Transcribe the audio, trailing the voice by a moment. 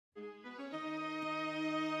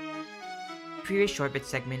Previous short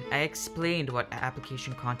segment, I explained what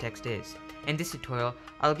application context is. In this tutorial,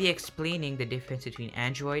 I'll be explaining the difference between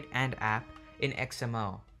Android and app in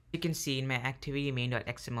XML. You can see in my activity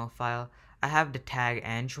main.xml file, I have the tag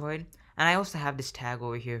Android, and I also have this tag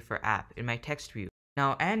over here for app in my text view.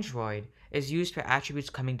 Now, Android is used for attributes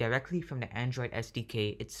coming directly from the Android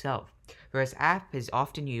SDK itself, whereas app is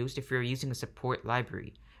often used if you're using a support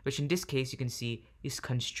library, which in this case you can see is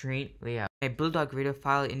constraint layout. In my build.gradle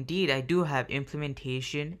file, indeed, I do have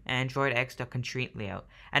implementation Android x.constraint layout,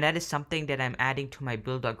 and that is something that I'm adding to my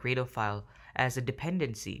build.gradle file as a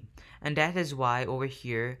dependency. And that is why over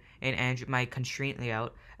here in my constraint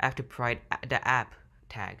layout, I have to provide the app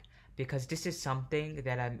tag, because this is something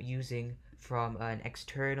that I'm using from an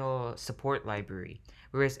external support library,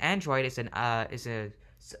 whereas Android is an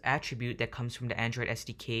attribute that comes from the Android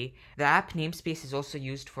SDK. The app namespace is also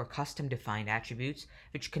used for custom defined attributes,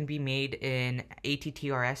 which can be made in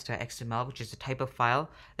attrs.xml, which is a type of file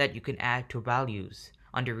that you can add to values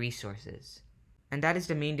under resources. And that is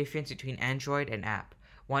the main difference between Android and app.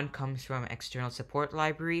 One comes from external support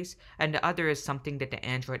libraries, and the other is something that the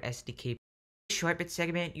Android SDK. In this short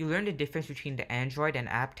segment, you learn the difference between the Android and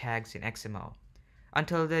app tags in XML.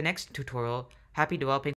 Until the next tutorial, happy developing.